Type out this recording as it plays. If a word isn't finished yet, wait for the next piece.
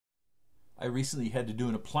I recently had to do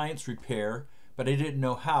an appliance repair, but I didn't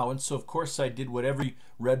know how, and so of course I did what every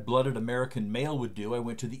red-blooded American male would do. I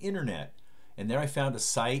went to the internet, and there I found a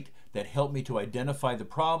site that helped me to identify the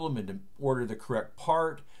problem and to order the correct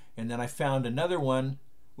part, and then I found another one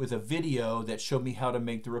with a video that showed me how to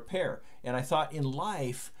make the repair. And I thought, in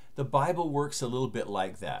life, the Bible works a little bit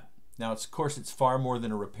like that. Now, of course, it's far more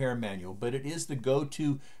than a repair manual, but it is the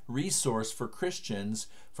go-to resource for Christians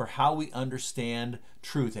for how we understand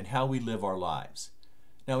truth and how we live our lives.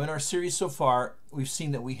 Now, in our series so far, we've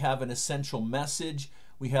seen that we have an essential message,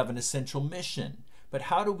 we have an essential mission. But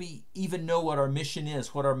how do we even know what our mission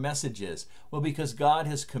is, what our message is? Well, because God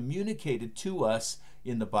has communicated to us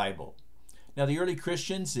in the Bible. Now, the early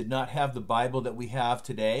Christians did not have the Bible that we have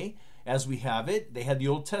today as we have it. They had the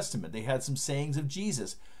Old Testament. They had some sayings of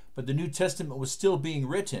Jesus. But the New Testament was still being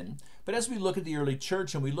written. But as we look at the early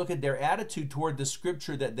church and we look at their attitude toward the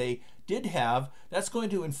scripture that they did have, that's going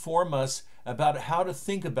to inform us about how to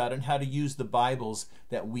think about and how to use the Bibles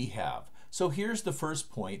that we have. So here's the first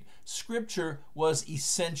point. Scripture was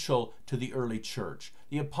essential to the early church.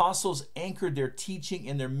 The apostles anchored their teaching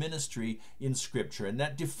and their ministry in Scripture, and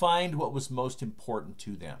that defined what was most important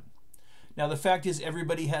to them. Now, the fact is,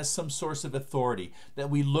 everybody has some source of authority that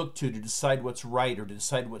we look to decide what's right or to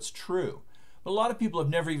decide what's true. But a lot of people have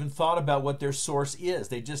never even thought about what their source is.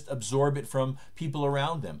 They just absorb it from people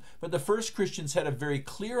around them. But the first Christians had a very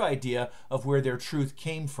clear idea of where their truth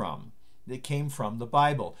came from. It came from the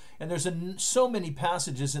Bible. And there's so many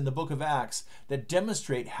passages in the book of Acts that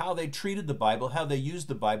demonstrate how they treated the Bible, how they used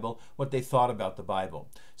the Bible, what they thought about the Bible.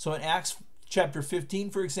 So in Acts chapter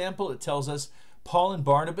 15, for example, it tells us, Paul and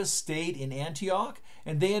Barnabas stayed in Antioch,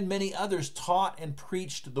 and they and many others taught and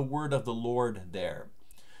preached the word of the Lord there.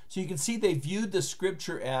 So you can see they viewed the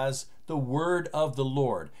scripture as the word of the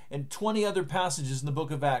Lord. And 20 other passages in the book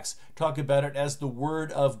of Acts talk about it as the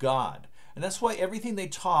word of God. And that's why everything they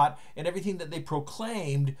taught and everything that they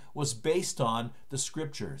proclaimed was based on the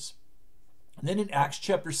scriptures. And then in Acts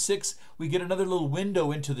chapter 6, we get another little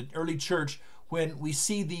window into the early church when we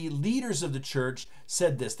see the leaders of the church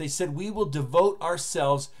said this. They said, we will devote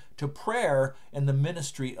ourselves to prayer and the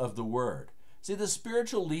ministry of the word. See, the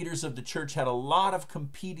spiritual leaders of the church had a lot of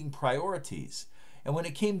competing priorities. And when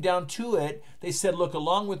it came down to it, they said, look,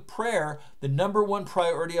 along with prayer, the number one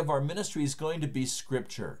priority of our ministry is going to be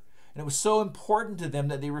Scripture. And it was so important to them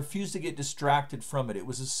that they refused to get distracted from it. It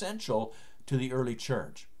was essential to the early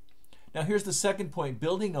church. Now here's the second point.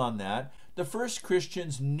 Building on that, the first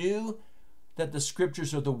Christians knew that the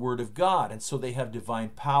Scriptures are the Word of God, and so they have divine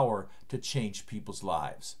power to change people's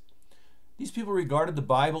lives. These people regarded the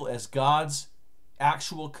Bible as God's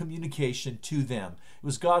actual communication to them. It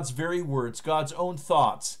was God's very words, God's own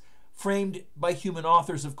thoughts, framed by human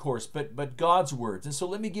authors, of course, but God's words. And so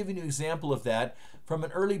let me give you an example of that from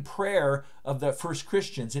an early prayer of the first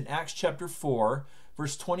Christians in Acts chapter 4,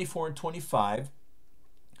 verse 24 and 25.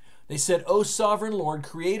 They said, O sovereign Lord,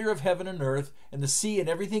 creator of heaven and earth and the sea and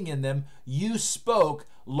everything in them, you spoke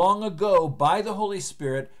long ago by the Holy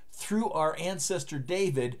Spirit through our ancestor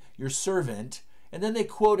David, your servant. And then they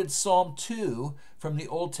quoted Psalm 2 from the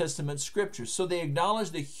Old Testament scriptures. So they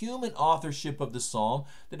acknowledged the human authorship of the psalm,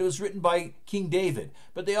 that it was written by King David.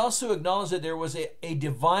 But they also acknowledged that there was a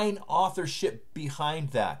divine authorship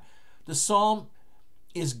behind that. The psalm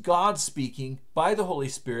is God speaking by the Holy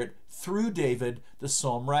Spirit through David, the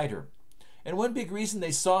psalm writer. And one big reason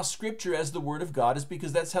they saw Scripture as the Word of God is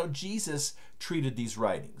because that's how Jesus treated these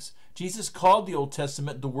writings. Jesus called the Old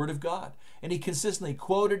Testament the Word of God, and he consistently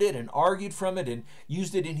quoted it and argued from it and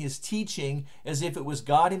used it in his teaching as if it was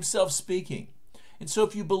God himself speaking. And so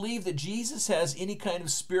if you believe that Jesus has any kind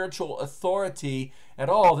of spiritual authority at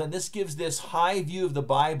all, then this gives this high view of the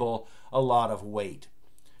Bible a lot of weight.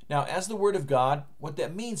 Now, as the Word of God, what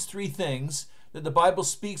that means, three things: that the Bible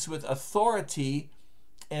speaks with authority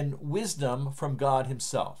and wisdom from God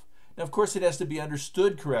himself. Now, of course, it has to be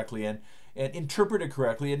understood correctly and interpreted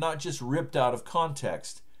correctly and not just ripped out of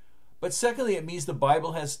context. But secondly, it means the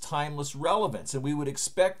Bible has timeless relevance, and we would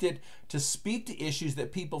expect it to speak to issues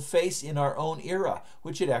that people face in our own era,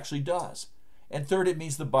 which it actually does. And third, it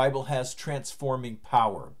means the Bible has transforming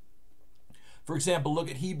power. For example, look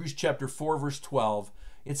at Hebrews chapter 4, verse 12.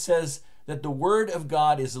 It says that the Word of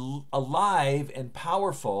God is alive and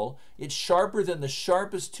powerful. It's sharper than the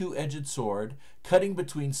sharpest two-edged sword, cutting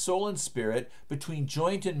between soul and spirit, between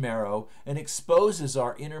joint and marrow, and exposes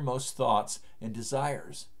our innermost thoughts and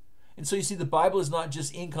desires. And so you see, the Bible is not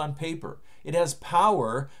just ink on paper. It has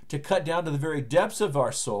power to cut down to the very depths of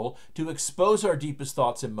our soul, to expose our deepest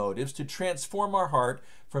thoughts and motives, to transform our heart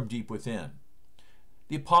from deep within.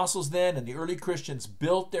 The apostles then and the early Christians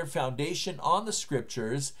built their foundation on the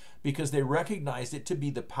scriptures because they recognized it to be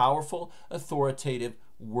the powerful, authoritative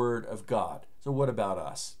Word of God. So what about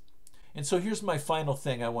us? And so here's my final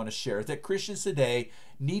thing I want to share, that Christians today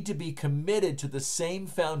need to be committed to the same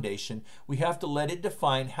foundation. We have to let it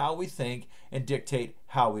define how we think and dictate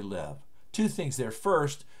how we live. Two things there.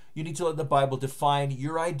 First, you need to let the Bible define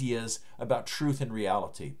your ideas about truth and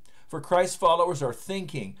reality. For Christ followers, our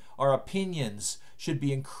thinking, our opinions should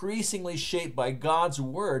be increasingly shaped by God's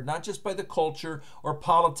Word, not just by the culture or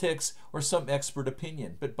politics or some expert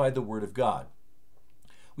opinion, but by the Word of God.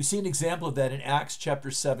 We see an example of that in Acts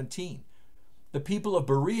chapter 17. The people of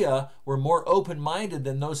Berea were more open-minded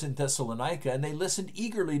than those in Thessalonica, and they listened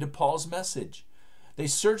eagerly to Paul's message. They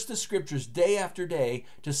searched the scriptures day after day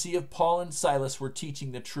to see if Paul and Silas were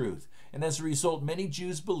teaching the truth. And as a result, many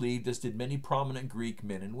Jews believed, as did many prominent Greek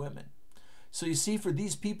men and women. So you see, for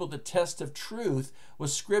these people, the test of truth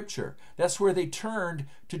was Scripture. That's where they turned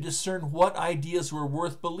to discern what ideas were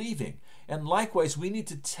worth believing. And likewise, we need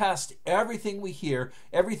to test everything we hear,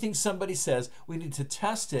 everything somebody says, we need to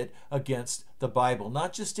test it against the Bible,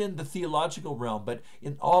 not just in the theological realm, but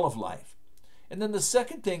in all of life. And then the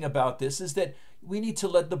second thing about this is that we need to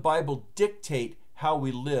let the Bible dictate how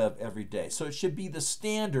we live every day. So it should be the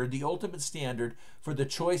standard, the ultimate standard for the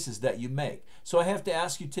choices that you make. So I have to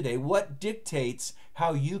ask you today, what dictates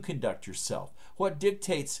how you conduct yourself? What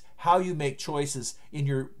dictates how you make choices in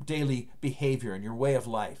your daily behavior and your way of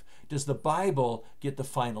life? Does the Bible get the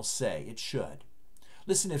final say? It should.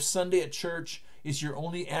 Listen, if Sunday at church is your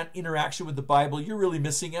only interaction with the Bible, you're really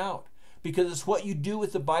missing out. Because it's what you do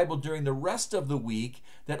with the Bible during the rest of the week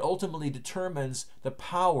that ultimately determines the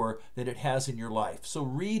power that it has in your life. So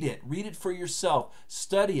read it for yourself,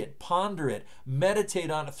 study it, ponder it,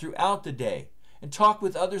 meditate on it throughout the day, and talk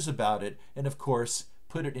with others about it, and of course,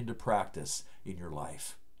 put it into practice in your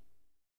life.